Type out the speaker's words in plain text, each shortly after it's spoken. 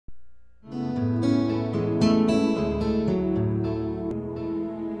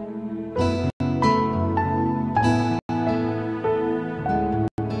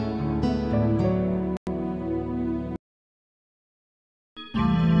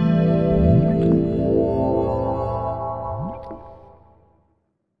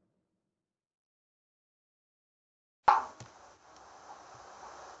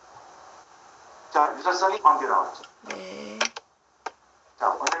자, 유사성이 관계 나왔죠. 네. 자,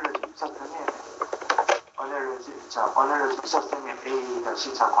 어넬러지 유사성이 어넬러지 유사성이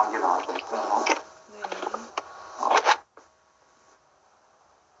A-C 자 관계 나왔고. 네.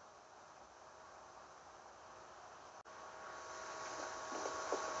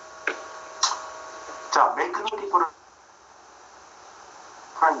 자, make no difference.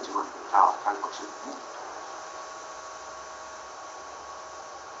 프라임 집어넣어요. 자, 잘 보시죠.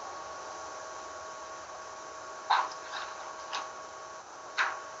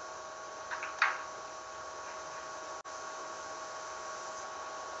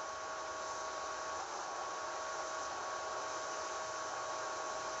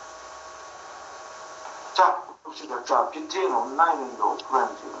 자, 봅시다. 자, between 온라인 and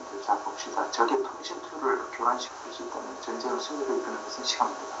오프라인 지원들. 자, 봅시다. 적의 통신 툴을 교란시킬 수 있다면 전쟁을 승리로 이끄는 것은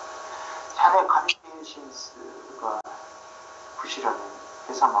시간입니다. 사내 커뮤니케이션스가 부실하면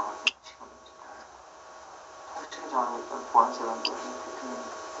회사 망하는 시간입니다. 통신 장악했던 보안 사람들은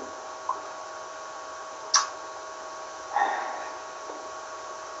대통령이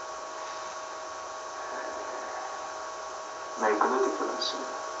make no difference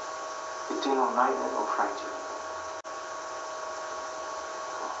between 온라인 and 오프라인 지원.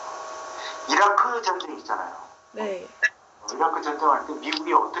 이라크 전쟁 있잖아요. 네. 이라크 전쟁할 때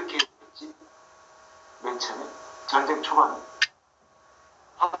미국이 어떻게 했지? 맨 처음에 전쟁 초반에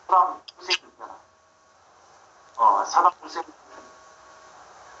사담 후세인 있잖아. 사담 후세인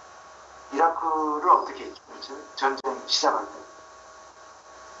이라크를 어떻게 했지? 맨 처음에 전쟁 시작할 때.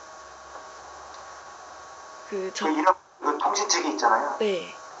 그 이라크 그 통신체계 있잖아요.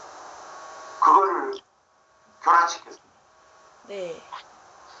 네. 그거를 교란시켰어요. 네.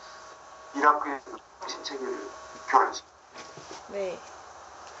 이라크에서 통신체계를 교란시켰어요. 네.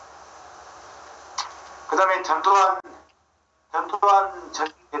 그 다음에 전두환 전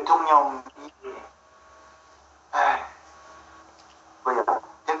대통령이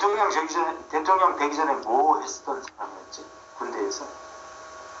대통령 되기 전에 뭐 했었던 사람이었지?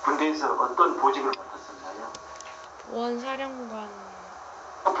 군대에서 어떤 보직을 맡았었나요? 보안사령관.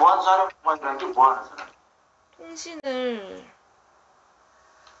 보안사령관이라는 게 뭐 하는 사람? 통신을.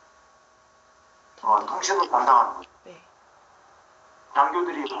 통신을 담당하는 거죠. 네.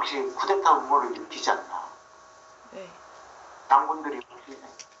 장교들이 혹시 쿠데타 음모를 일으키지 않나? 네. 장군들이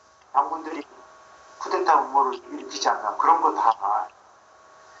쿠데타 음모를 일으키지 않나? 그런 거 다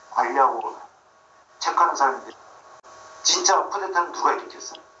관리하고 체크하는 사람인데 진짜 쿠데타는 누가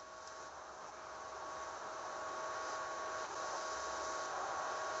일으켰어?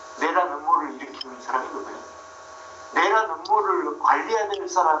 내란 음모를 일으키는 사람이 누구야? 내란 음모를 관리해야 될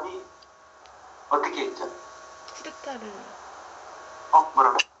사람이 어떻게 했죠? 쿠데타를.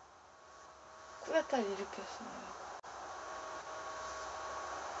 뭐라고? 쿠데타를 일으켰어요.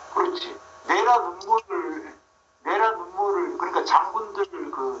 그렇지. 내란 음모를 그러니까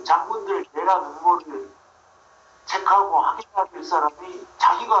장군들 내란 음모를 체크하고 확인해야 될 사람이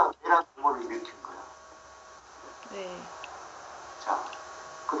자기가 내란 음모를 일으킨 거야. 네. 자,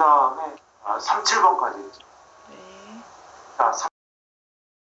 그 다음에 37번까지 했죠. 네. 자,